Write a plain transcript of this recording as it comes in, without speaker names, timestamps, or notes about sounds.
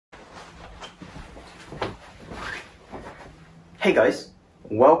Hey guys,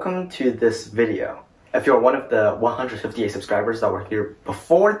 welcome to this video. If you're one of the 158 subscribers that were here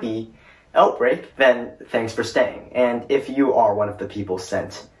before the outbreak, then thanks for staying. And if you are one of the people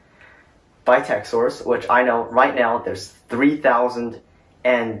sent by TechSource, which I know right now there's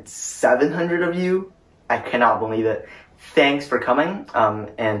 3,700 of you, I cannot believe it. Thanks for coming,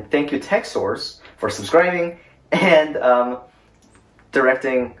 and thank you TechSource for subscribing and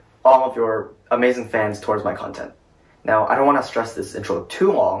directing all of your amazing fans towards my content. Now, I don't want to stress this intro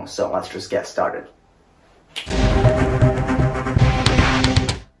too long, so let's just get started.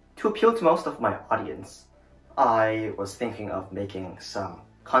 To appeal to most of my audience, I was thinking of making some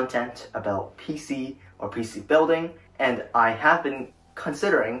content about PC or PC building, and I have been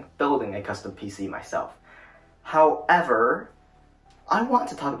considering building a custom PC myself. However, I want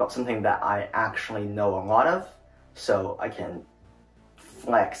to talk about something that I actually know a lot of, so I can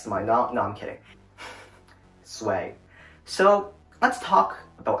flex my, no I'm kidding, sway. So let's talk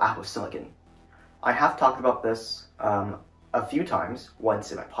about Apple Silicon. I have talked about this a few times,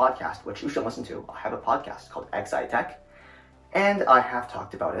 once in my podcast, which you should listen to. I have a podcast called xiatech, and I have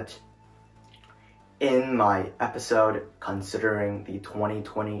talked about it in my episode considering the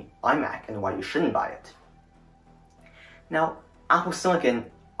 2020 iMac and why you shouldn't buy it. Now, Apple Silicon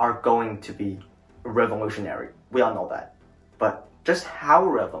are going to be revolutionary. We all know that. But just how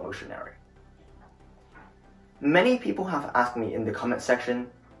revolutionary? Many people have asked me in the comment section,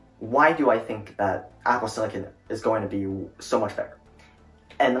 why do I think that Apple Silicon is going to be so much better?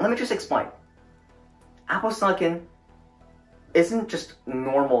 And let me just explain. Apple Silicon isn't just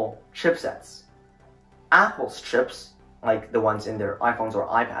normal chipsets. Apple's chips, like the ones in their iPhones or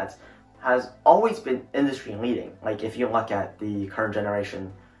iPads, has always been industry leading. Like if you look at the current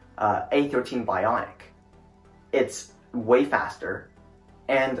generation A13 Bionic, it's way faster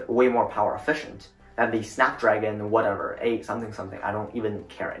and way more power efficient than the Snapdragon whatever, 8 something something, I don't even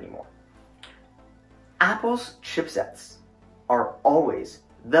care anymore. Apple's chipsets are always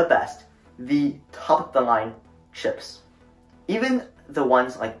the best, the top of the line chips. Even the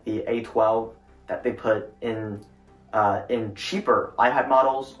ones like the A12 that they put in cheaper iPad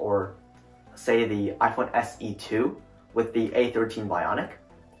models, or say the iPhone SE2 with the A13 Bionic,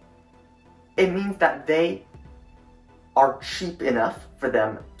 it means that they are cheap enough for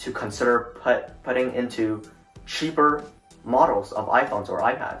them to consider putting into cheaper models of iPhones or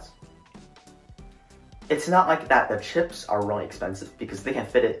iPads. It's not like that the chips are really expensive because they can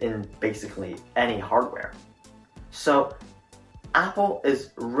fit it in basically any hardware. So Apple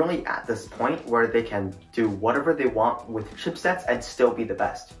is really at this point where they can do whatever they want with chipsets and still be the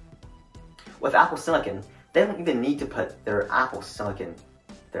best. With Apple Silicon, they don't even need to put their iPhone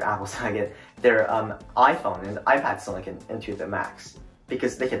and iPad Silicon into the Macs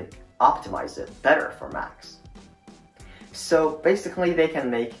because they can optimize it better for Macs. So basically they can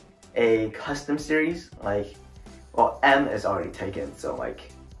make a custom series, like, well, M is already taken, so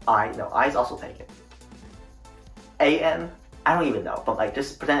like I is also taken. AM, I don't even know, but like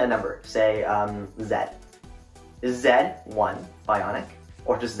just pretend a number, say Z. Z1 Bionic,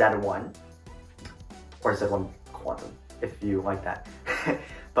 or just Z1, or Z1 Quantum, if you like that.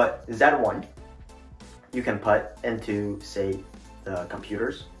 But Z1, you can put into, say, the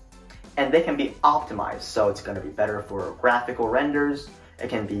computers, and they can be optimized, so it's going to be better for graphical renders, it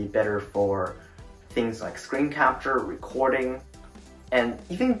can be better for things like screen capture, recording, and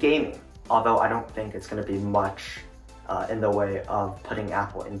even gaming, although I don't think it's going to be much in the way of putting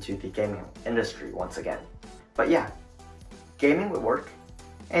Apple into the gaming industry once again. But yeah, gaming would work,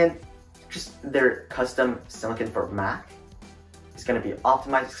 and just their custom silicon for Mac, it's going to be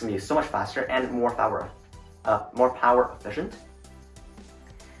optimized, it's going to be so much faster and more power efficient.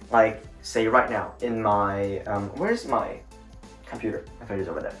 Like, say right now, in my, where's my computer? My computer's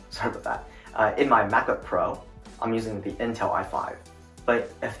over there, sorry about that. In my MacBook Pro, I'm using the Intel i5.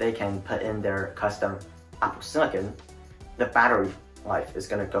 But if they can put in their custom Apple Silicon, the battery life is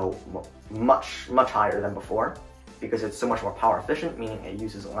going to go much higher than before because it's so much more power efficient, meaning it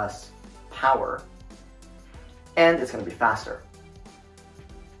uses less power, and it's going to be faster.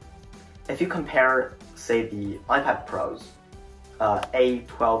 If you compare, say, the iPad Pro's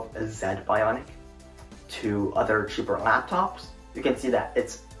A12Z Bionic to other cheaper laptops, you can see that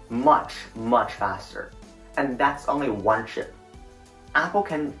it's much faster. And that's only one chip. Apple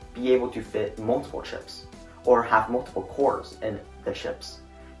can be able to fit multiple chips or have multiple cores in the chips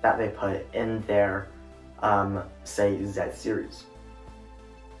that they put in their, say, Z series.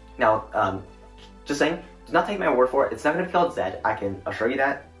 Now, just saying, do not take my word for it. It's not going to be called Z, I can assure you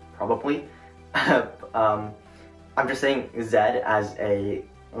that. Probably. I'm just saying Z as a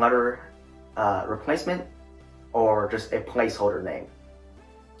letter replacement or just a placeholder name.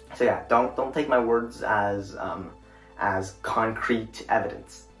 So yeah, don't take my words as concrete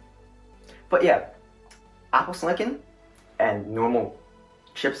evidence. But yeah, Apple Silicon and normal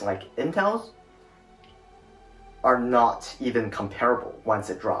chips like Intel's are not even comparable once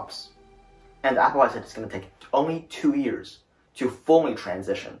it drops. And Apple has said it's going to take only 2 years to fully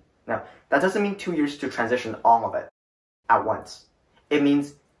transition. Now, that doesn't mean 2 years to transition all of it at once. It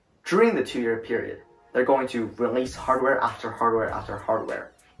means during the 2-year period, they're going to release hardware after hardware after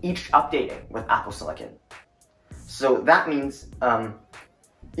hardware, each updating with Apple Silicon. So that means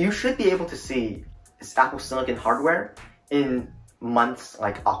you should be able to see this Apple Silicon hardware in months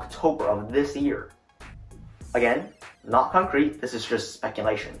like October of this year. Again, not concrete, this is just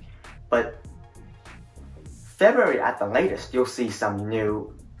speculation. But February at the latest, you'll see some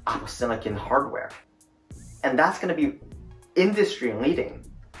new Apple Silicon hardware. And that's going to be industry-leading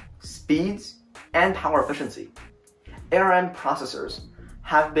speeds and power efficiency. ARM processors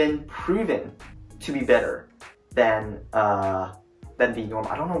have been proven to be better than the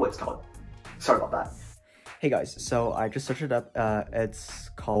normal, I don't know what it's called. Sorry about that. Hey guys, so I just searched it up. It's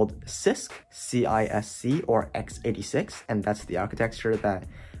called CISC, C-I-S-C, or x86, and that's the architecture that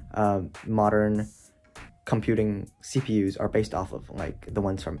modern computing CPUs are based off of, like the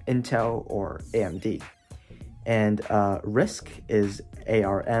ones from Intel or AMD. And RISC is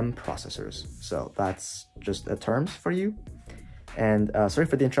ARM processors, so that's just the terms for you. And sorry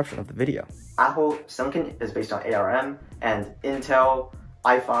for the interruption of the video. Apple Silicon is based on ARM, and Intel,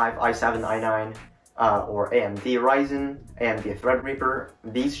 i5, i7, i9, or AMD Ryzen, AMD Threadripper,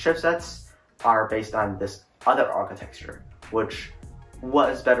 these chipsets are based on this other architecture, which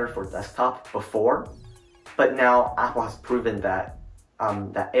was better for desktop before, but now Apple has proven that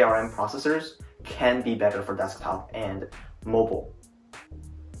that ARM processors can be better for desktop and mobile.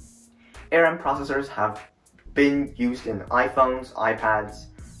 ARM processors have been used in iPhones, iPads,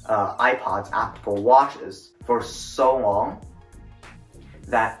 iPods, Apple Watches for so long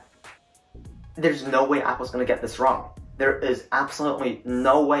that there's no way Apple's going to get this wrong. There is absolutely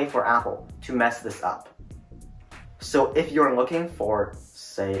no way for Apple to mess this up. So if you're looking for,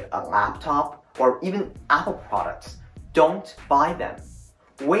 say, a laptop or even Apple products, don't buy them.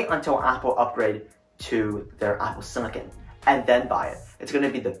 Wait until Apple upgrade to their Apple Silicon and then buy it. It's going to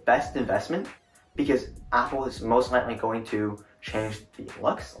be the best investment because Apple is most likely going to change the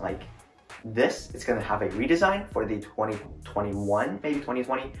looks. Like this, it's going to have a redesign for the 2021, maybe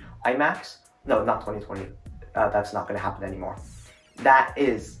 2020 iMacs. No, not 2020. That's not going to happen anymore. That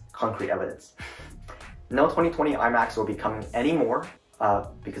is concrete evidence. No 2020 iMacs will be coming anymore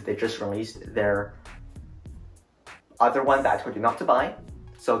because they just released their other one that I told you not to buy.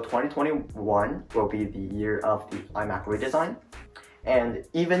 So 2021 will be the year of the iMac redesign. And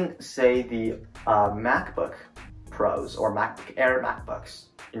even say the MacBook Pros or MacBook Air MacBooks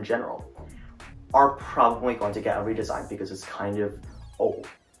in general are probably going to get a redesign because it's kind of old.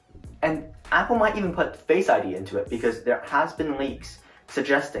 And Apple might even put Face ID into it because there has been leaks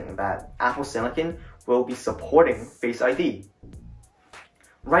suggesting that Apple Silicon will be supporting Face ID.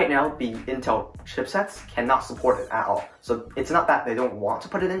 Right now, the Intel chipsets cannot support it at all. So it's not that they don't want to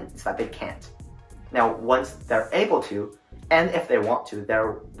put it in, it's that they can't. Now, once they're able to, and if they want to,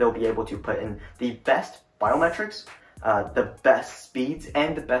 they'll be able to put in the best biometrics, the best speeds,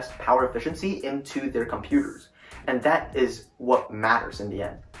 and the best power efficiency into their computers. And that is what matters in the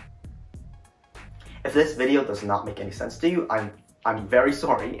end. If this video does not make any sense to you, I'm very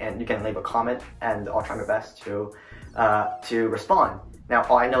sorry, and you can leave a comment, and I'll try my best to respond. Now,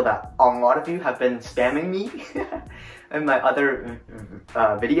 I know that a lot of you have been spamming me in my other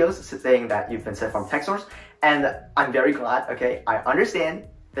videos saying that you've been sent from TechSource, and I'm very glad, okay? I understand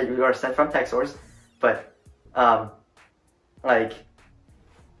that you are sent from TechSource, but like,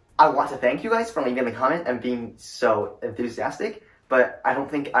 I want to thank you guys for leaving a comment and being so enthusiastic, but I don't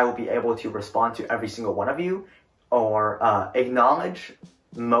think I will be able to respond to every single one of you or acknowledge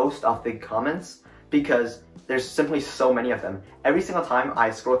most of the comments because there's simply so many of them. Every single time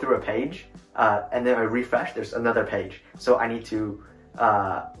I scroll through a page and then I refresh, there's another page. So I need to,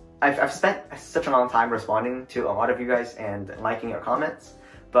 I've spent such a long time responding to a lot of you guys and liking your comments,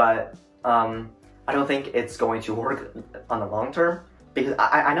 but I don't think it's going to work on the long term because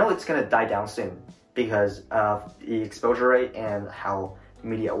I know it's going to die down soon because of the exposure rate and how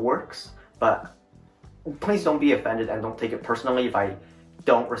media works, but please don't be offended and don't take it personally if I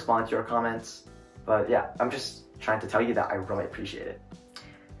don't respond to your comments. But yeah, I'm just trying to tell you that I really appreciate it.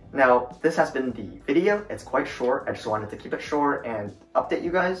 Now, this has been the video. It's quite short. I just wanted to keep it short and update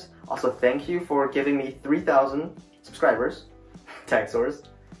you guys. Also, thank you for giving me 3,000 subscribers. TechSource,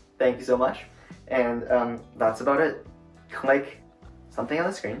 thank you so much. And that's about it. Click something on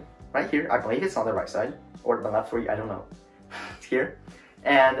the screen right here. I believe it's on the right side or the left, where I don't know. It's here.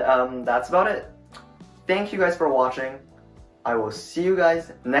 And that's about it. Thank you guys for watching. I will see you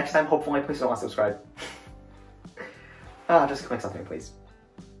guys next time. Hopefully, please don't unsubscribe. Just click something, please.